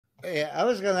Yeah, I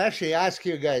was going to actually ask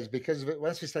you guys because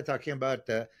once we start talking about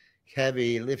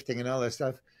heavy lifting and all that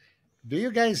stuff, do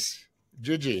you guys,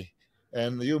 Gigi,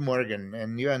 and you, Morgan,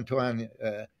 and you, Antoine,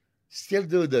 still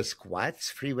do the squats,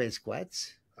 free weight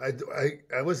squats? I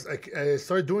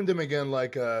started doing them again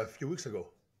like a few weeks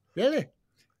ago. Really?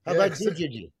 How Yeah, about you,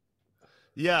 Gigi?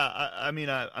 Yeah, I mean,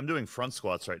 I'm doing front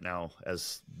squats right now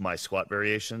as my squat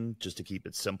variation just to keep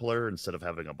it simpler instead of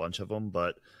having a bunch of them.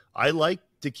 But I like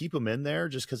to keep them in there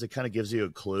just because it kind of gives you a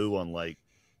clue on like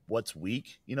what's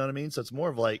weak. You know what I mean? So it's more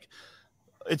of like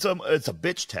it's a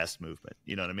bitch test movement.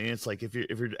 You know what I mean? It's like if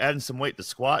you're adding some weight to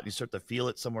squat and you start to feel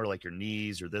it somewhere like your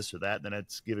knees or this or that, then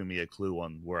it's giving me a clue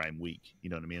on where I'm weak. You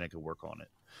know what I mean? I could work on it.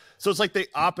 So it's like the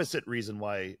opposite reason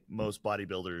why most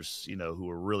bodybuilders, you know, who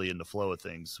are really in the flow of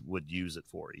things would use it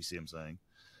for. You see what I'm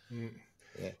saying?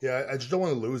 Yeah, I just don't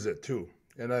want to lose it too.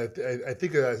 And I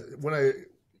think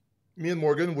me and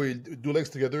Morgan, we do legs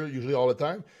together usually all the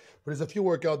time. But there's a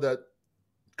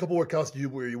couple workouts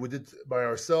we did by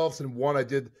ourselves, and one I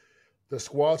did the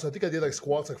squats. I think I did like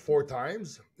squats like 4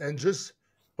 times, and just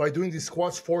by doing these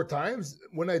squats 4 times,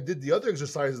 when I did the other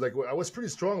exercises, like I was pretty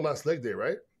strong last leg day,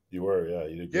 right? You were, yeah.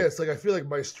 You did good. Yeah, it's like I feel like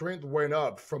my strength went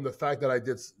up from the fact that I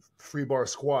did free bar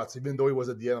squats, even though it was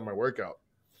at the end of my workout.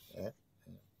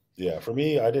 Yeah, for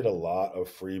me, I did a lot of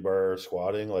free bar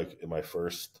squatting, like in my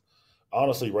first,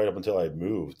 honestly, right up until I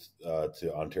moved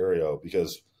to Ontario,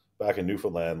 because back in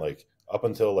Newfoundland, like up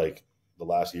until like the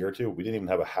last year or two, we didn't even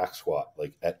have a hack squat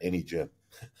like at any gym.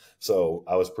 So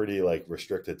I was pretty like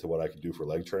restricted to what I could do for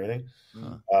leg training.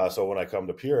 So when I come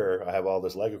to Pure, I have all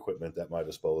this leg equipment at my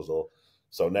disposal.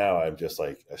 So now I'm just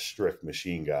like a strict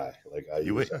machine guy. Like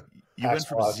you went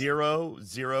from zero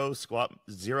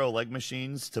leg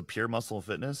machines to Pure Muscle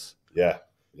Fitness. Yeah.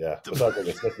 Besides like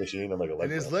a Smith machine and like a leg.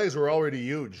 And his legs were already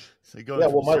huge. So going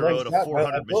from my 0 legs, to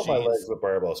 400 I built my machines. legs with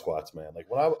barbell squats, man. Like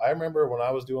I remember when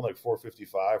I was doing like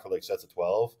 455 for like sets of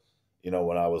 12, you know,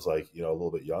 when I was like, you know, a little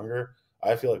bit younger,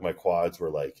 I feel like my quads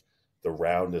were like the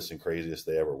roundest and craziest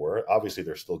they ever were. Obviously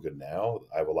they're still good now.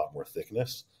 I have a lot more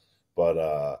thickness,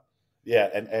 but yeah,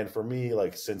 and for me,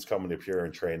 like since coming to Pure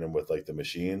and training with like the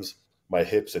machines, my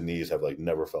hips and knees have like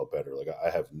never felt better. Like I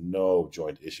have no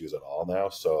joint issues at all now.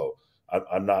 So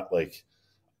I'm not like,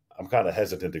 I'm kind of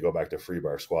hesitant to go back to free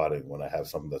bar squatting when I have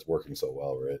something that's working so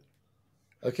well, right?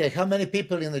 Okay, how many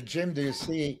people in the gym do you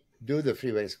see do the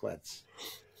free weight squats?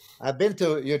 I've been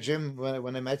to your gym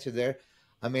when I met you there.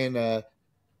 I mean, I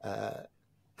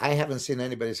haven't seen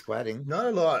anybody squatting. Not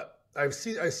a lot. I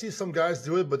see some guys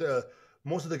do it, but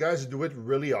most of the guys who do it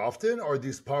really often are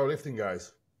these powerlifting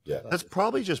guys. Yeah. That's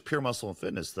probably just Pure Muscle and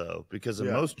Fitness, though, because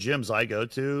in most gyms I go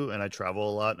to, and I travel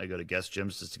a lot, and I go to guest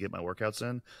gyms just to get my workouts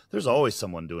in, there's always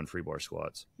someone doing free bar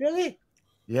squats. Really?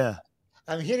 Yeah.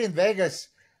 I'm here in Vegas.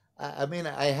 I mean,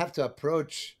 I have to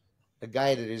approach a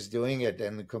guy that is doing it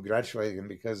and congratulate him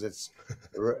because it's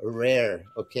a rare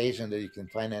occasion that you can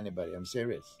find anybody. I'm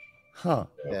serious. Huh.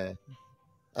 Yeah.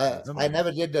 I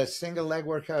never did a single leg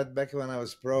workout back when I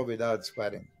was pro without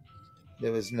squatting.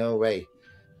 There was no way.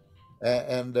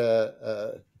 By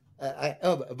the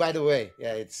way,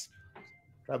 yeah, it's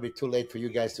probably too late for you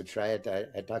guys to try it.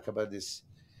 I talk about this.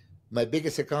 My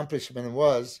biggest accomplishment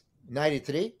was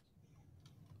 93.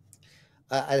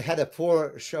 I had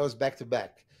 4 shows back to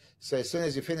back. So as soon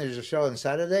as you finish the show on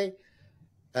Saturday,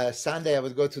 Sunday I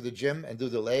would go to the gym and do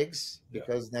the legs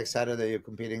because next Saturday you're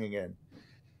competing again.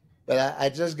 But I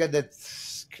just got that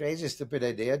crazy, stupid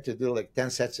idea to do like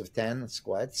 10 sets of 10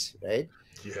 squats, right?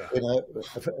 Yeah. You know,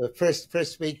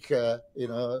 first week,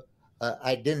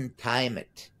 I didn't time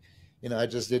it. You know, I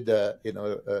just did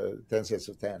 10 sets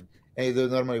of 10. And you do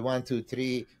normally 1, 2,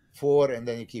 3, 4, and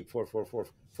then you keep four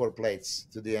plates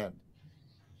to the end.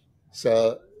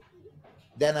 So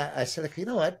then I said, like, you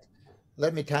know what?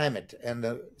 Let me time it. And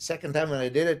the second time when I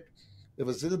did it, it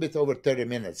was a little bit over 30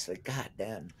 minutes. Like, God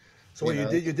damn. So what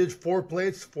you did 4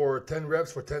 plates for 10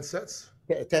 reps for 10 sets?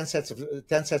 10 sets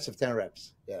of 10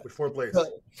 reps. Yeah. With 4 plates. So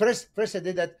first I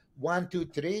did that 1, 2,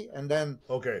 3, and then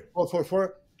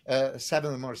 4,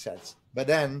 7 more sets. But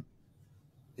then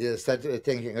you start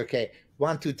thinking, okay,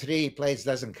 1, 2, 3 plates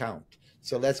doesn't count.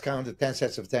 So let's count the 10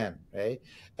 sets of 10, right?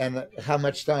 And how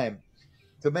much time?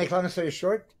 To make long story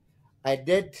short, I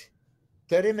did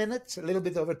 30 minutes, a little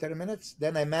bit over 30 minutes.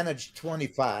 Then I managed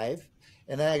 25.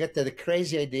 And then I got the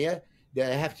crazy idea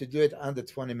that I have to do it under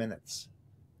 20 minutes.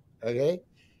 Okay?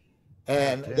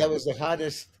 And that was the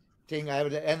hardest thing I ever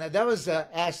did. And that was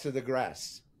ass to the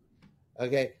grass.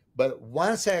 Okay? But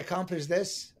once I accomplished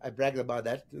this, I bragged about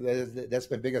that. That's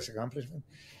my biggest accomplishment.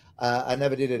 I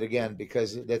never did it again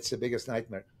because that's the biggest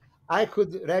nightmare. I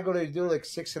could regularly do like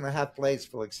 6.5 plates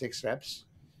for like 6 reps,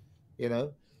 you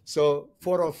know? So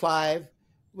 405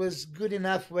 was good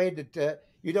enough weight that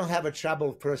you don't have a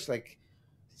trouble first like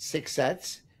 6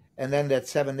 sets, and then that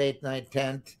 7, 8, 9,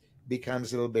 10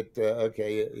 becomes a little bit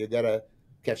okay. You gotta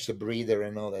catch the breather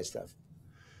and all that stuff.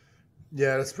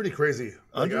 Yeah, that's pretty crazy.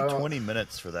 Under 20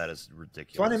 minutes for that is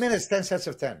ridiculous. 20 minutes, 10 sets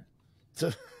of 10.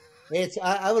 It's.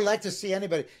 I would like to see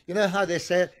anybody. You know how they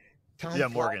say, yeah,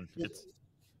 Morgan.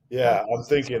 Yeah, I'm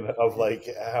thinking of like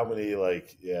how many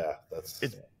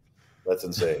that's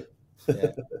insane.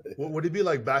 Yeah. Would it be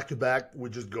like back to back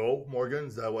would just go, Morgan?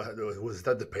 Was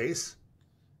that the pace?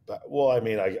 Well, I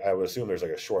mean, I would assume there's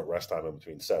like a short rest time in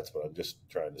between sets, but I'm just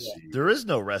trying to see. There is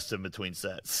no rest in between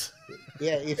sets.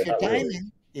 Yeah, if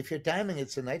you're timing,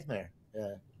 it's a nightmare.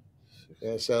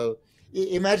 Yeah. So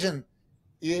imagine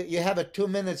you have 2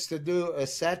 minutes to do a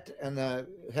set and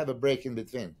have a break in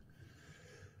between.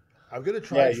 I'm gonna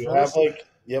try. Yeah,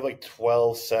 you have like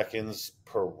 12 seconds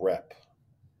per rep.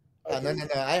 No.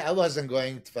 I wasn't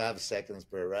going 12 seconds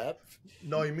per rep.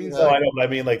 No, you mean no, I know. But I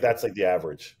mean, like that's like the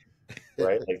average,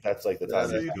 right? Like that's like the time.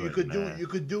 So you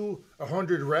could do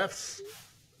 100 reps,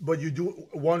 but you do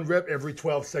 1 rep every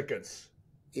 12 seconds.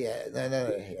 Yeah,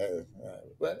 no.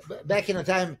 But back in the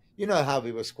time, you know how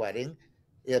we were squatting,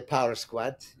 power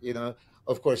squat. You know,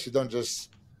 of course, you don't just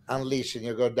unleash and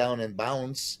you go down and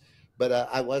bounce. But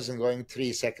I wasn't going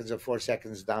 3 seconds or 4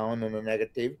 seconds down on a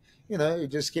negative. You know, you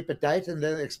just keep it tight and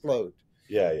then explode.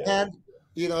 Yeah. And,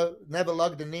 you know, never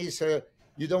lock the knees, so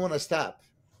you don't want to stop.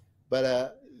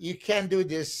 But you can do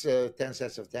this 10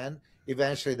 sets of 10.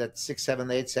 Eventually, that 6, 7,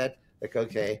 8 set, like,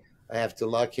 okay, I have to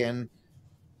lock in,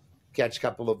 catch a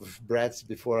couple of breaths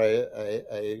before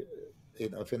I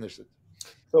finish it.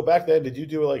 So back then, did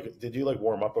you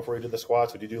warm up before you did the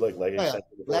squats? Or did you do like leg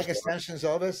extensions? Leg extensions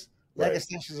always. Leg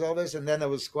extensions always, and then I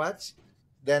was squats.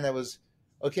 Then I was,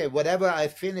 okay, whatever I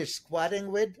finished squatting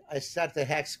with, I start the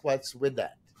hack squats with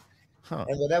that. Huh.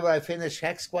 And whatever I finish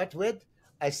hack squat with,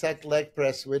 I start leg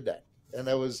press with that. And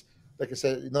I was, like I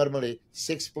said, normally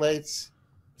 6 plates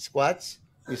squats.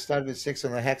 We start with 6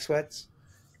 on the hack squats,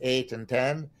 8 and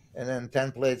 10, and then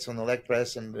 10 plates on the leg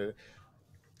press. And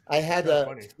I had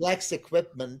flex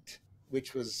equipment,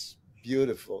 which was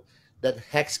beautiful. That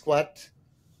hack squat.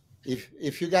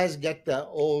 If you guys get the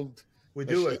old, we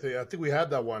do. I think we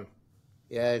had that one.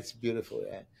 Yeah, it's beautiful.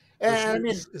 Yeah, and I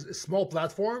mean, a small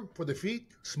platform for the feet,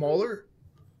 smaller,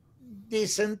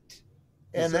 decent,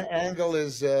 and the angle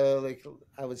is like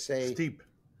I would say steep.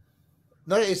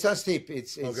 No, it's not steep.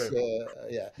 It's okay.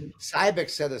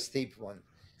 Cybex had a steep one.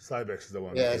 Cybex is the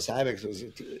one. Yeah, Cybex was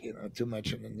too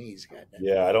much on the knees. Goddamn.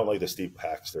 Yeah, I don't like the steep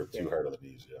hacks. They're too hard on the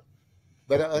knees. Yeah.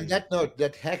 But on that note,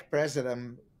 that hack press that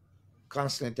I'm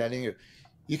constantly telling you,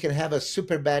 you can have a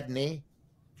super bad knee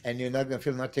and you're not going to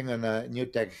feel nothing on a new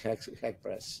tech hack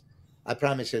press. I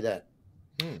promise you that.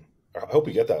 I hope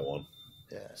you get that one.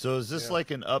 Yeah. So is this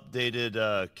like an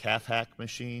updated calf hack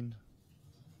machine?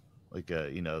 Like,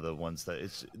 the ones that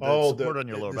support on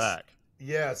your lower back.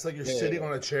 Yeah, it's like you're sitting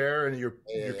on a chair and you're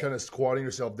kind of squatting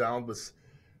yourself down,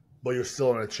 but you're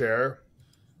still on a chair.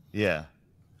 Yeah.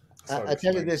 I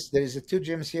tell you this, there's 2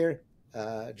 gyms here.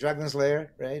 Dragon's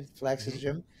Lair, right? Flax's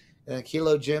gym, and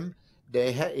Kilo Gym.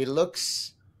 It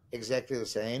looks exactly the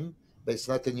same, but it's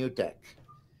not the new tech.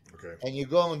 Okay. And you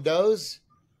go on those,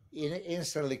 it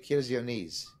instantly kills your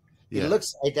knees. It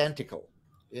looks identical,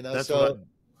 That's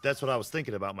what I was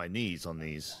thinking about my knees on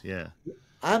these. Yeah.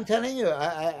 I'm telling you,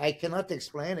 I cannot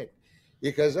explain it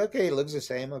because it looks the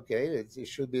same. Okay, it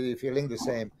should be feeling the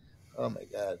same. Oh my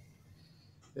God.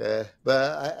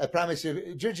 But I promise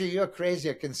you, Juji, you're crazy.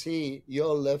 I can see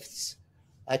your lifts.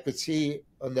 I could see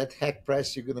on that hack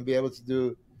press, you're going to be able to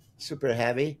do super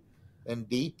heavy and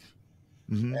deep.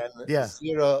 Mm-hmm. And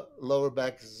 0 lower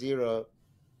back, 0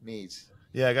 knees.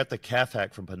 Yeah, I got the calf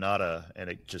hack from Panada, and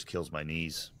it just kills my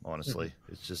knees, honestly.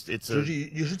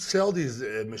 Juji, you should sell these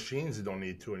machines. You don't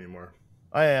need to anymore.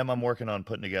 I'm working on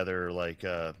putting together like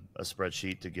a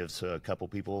spreadsheet to give to a couple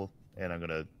people, and I'm going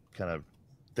to kind of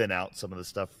thin out some of the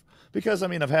stuff because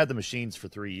I've had the machines for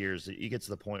 3 years. You get to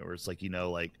the point where it's like,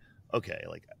 okay,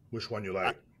 like which one you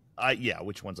like?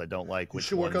 Which ones I don't like. We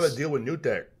should work out a deal with New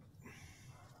Tech.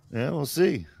 Yeah, we'll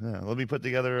see. Yeah, let me put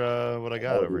together what I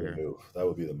got over here. That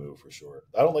would be the move for sure.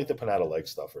 I don't like the Panada leg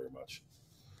stuff very much.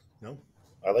 No,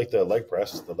 I like the leg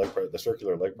press, the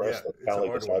circular leg press, kind of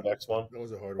like the Cybex one. That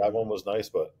was a hard one. That one was nice,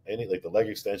 but the leg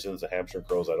extensions, the hamstring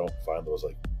curls, I don't find those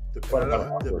like. The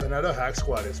Panada hack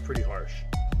squat is pretty harsh.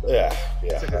 Yeah.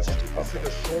 It's like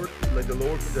a short, like the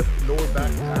lower back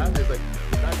pad is like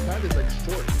the back pad is like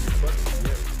short.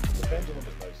 The pendulum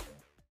is